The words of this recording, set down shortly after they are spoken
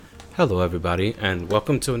Hello, everybody, and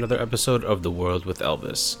welcome to another episode of The World with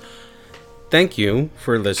Elvis. Thank you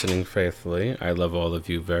for listening faithfully. I love all of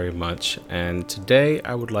you very much, and today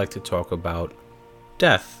I would like to talk about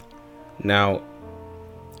death. Now,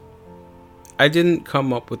 I didn't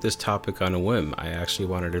come up with this topic on a whim. I actually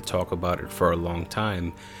wanted to talk about it for a long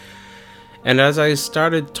time. And as I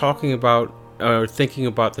started thinking about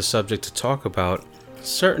the subject to talk about,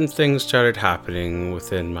 certain things started happening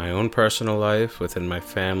within my own personal life, within my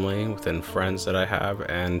family, within friends that I have,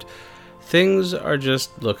 and things are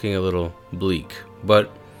just looking a little bleak.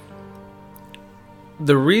 But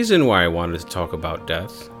the reason why I wanted to talk about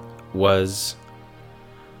death was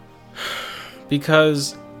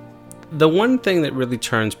because the one thing that really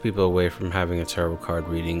turns people away from having a tarot card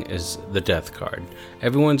reading is the death card.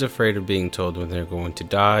 Everyone's afraid of being told when they're going to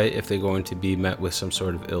die, if they're going to be met with some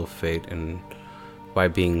sort of ill fate and by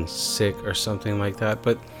being sick or something like that.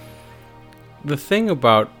 But the thing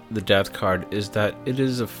about the death card is that it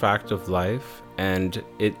is a fact of life, and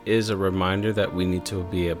it is a reminder that we need to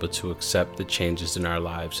be able to accept the changes in our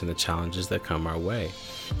lives and the challenges that come our way.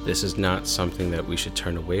 This is not something that we should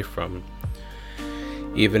turn away from.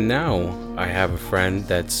 Even now, I have a friend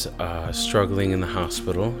that's struggling in the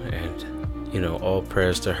hospital, and all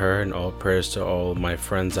prayers to her and all prayers to all my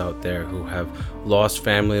friends out there who have lost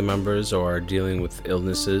family members or are dealing with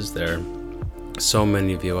illnesses. There are so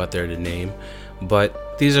many of you out there to name,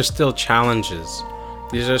 but these are still challenges.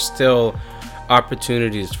 These are still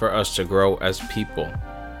opportunities for us to grow as people.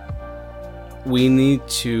 We need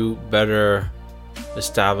to better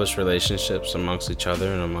establish relationships amongst each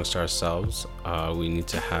other and amongst ourselves. We need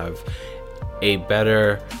to have a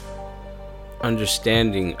better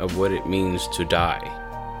understanding of what it means to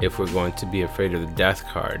die. If we're going to be afraid of the death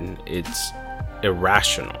card, it's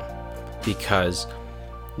irrational, because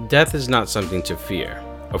death is not something to fear.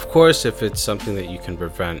 Of course, if it's something that you can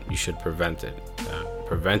prevent, you should prevent it.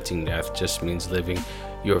 Preventing death just means living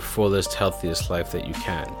your fullest, healthiest life that you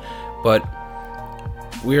can. But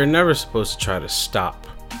we are never supposed to try to stop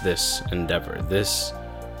this endeavor. This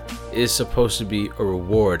is supposed to be a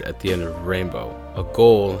reward at the end of a rainbow, a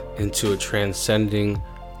goal into a transcending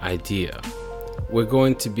idea. We're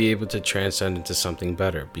going to be able to transcend into something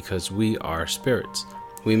better because we are spirits.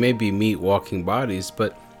 We may be meat walking bodies,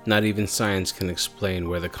 but not even science can explain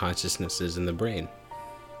where the consciousness is in the brain.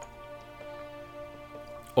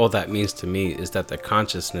 All that means to me is that the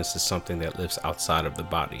consciousness is something that lives outside of the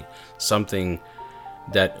body, something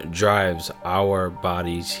that drives our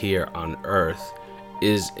bodies here on earth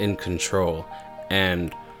is in control.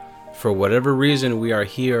 And for whatever reason, we are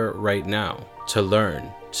here right now to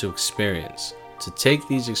learn, to experience, to take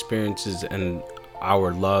these experiences and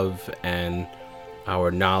our love and our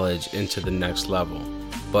knowledge into the next level.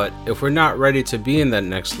 But if we're not ready to be in that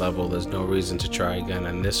next level, there's no reason to try again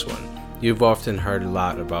on this one. You've often heard a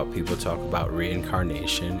lot about people talk about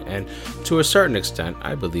reincarnation, and to a certain extent,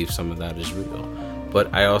 I believe some of that is real.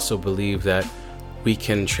 But I also believe that we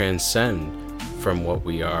can transcend from what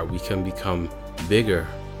we are. We can become bigger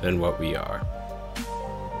than what we are.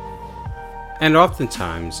 And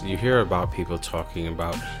oftentimes you hear about people talking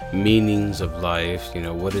about meanings of life.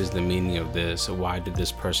 What is the meaning of this? Why did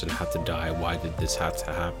this person have to die? Why did this have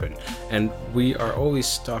to happen? And we are always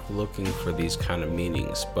stuck looking for these kind of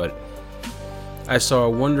meanings. But I saw a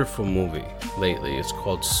wonderful movie lately. It's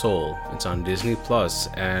called Soul. It's on Disney Plus,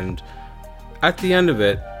 and at the end of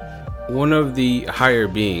it, one of the higher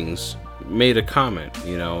beings made a comment.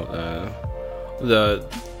 The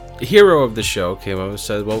hero of the show came up and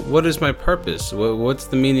said, well, what is my purpose? What's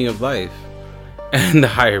the meaning of life? And the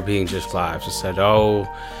higher being just laughed and said, oh,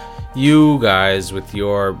 you guys with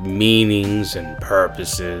your meanings and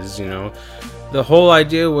purposes, the whole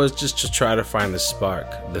idea was just to try to find the spark,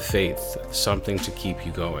 the faith, something to keep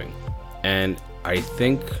you going. And I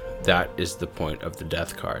think that is the point of the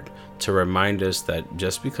death card, to remind us that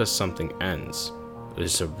just because something ends,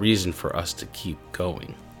 there's a reason for us to keep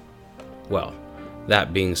going. Well,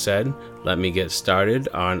 that being said, let me get started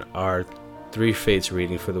on our 3 fates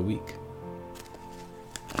reading for the week.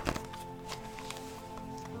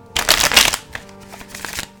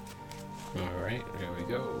 Alright, here we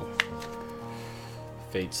go.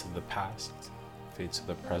 Fates of the past, fates of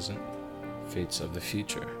the present, fates of the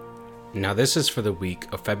future. Now this is for the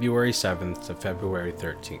week of February 7th to February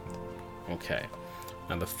 13th. Okay.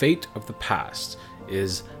 Now the fate of the past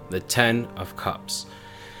is the 10 of Cups.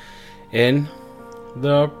 In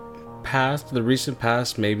the past, the recent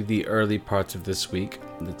past, maybe the early parts of this week,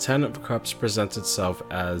 the 10 of Cups presents itself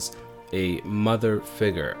as a mother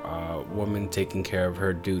figure, a woman taking care of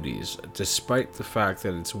her duties. Despite the fact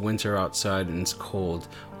that it's winter outside and it's cold,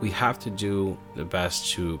 we have to do the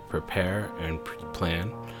best to prepare and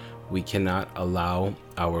pre-plan. We cannot allow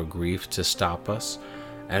our grief to stop us,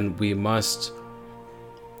 and we must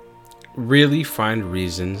really find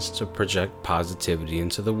reasons to project positivity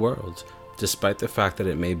into the world, despite the fact that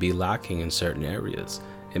it may be lacking in certain areas.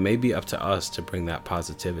 It may be up to us to bring that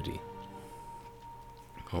positivity.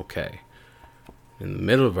 Okay, in the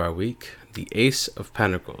middle of our week, the Ace of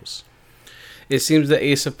Pentacles. It seems the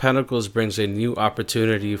Ace of Pentacles brings a new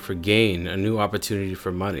opportunity for gain, a new opportunity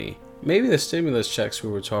for money. Maybe the stimulus checks we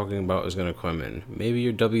were talking about is going to come in. Maybe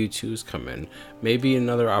your W-2s come in. Maybe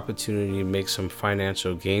another opportunity to make some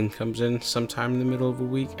financial gain comes in sometime in the middle of a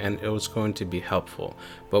week, and it's going to be helpful.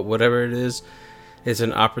 But whatever it is, it's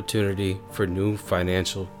an opportunity for new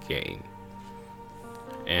financial gain.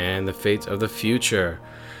 And the fate of the future.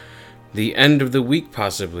 The end of the week,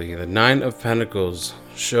 possibly. The Nine of Pentacles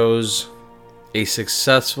shows a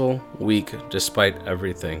successful week despite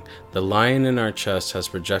everything. The lion in our chest has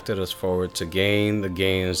projected us forward to gain the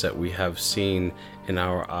gains that we have seen in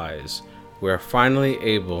our eyes. We are finally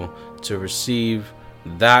able to receive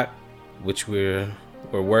that which we're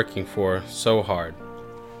working for so hard.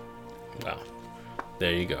 Well,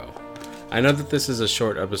 there you go. I know that this is a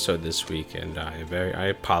short episode this week, and I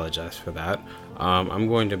apologize for that. I'm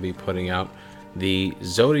going to be putting out the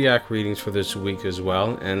zodiac readings for this week as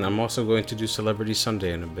well, and I'm also going to do Celebrity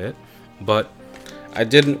Sunday in a bit. But I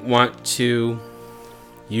didn't want to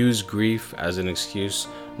use grief as an excuse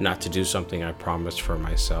not to do something I promised for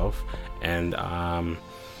myself. And I'm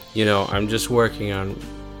just working on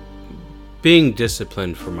being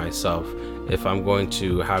disciplined for myself if I'm going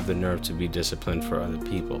to have the nerve to be disciplined for other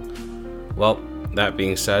people. Well, that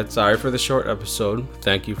being said, sorry for the short episode.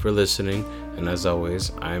 Thank you for listening. And as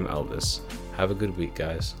always, I'm Elvis. Have a good week,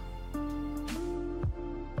 guys.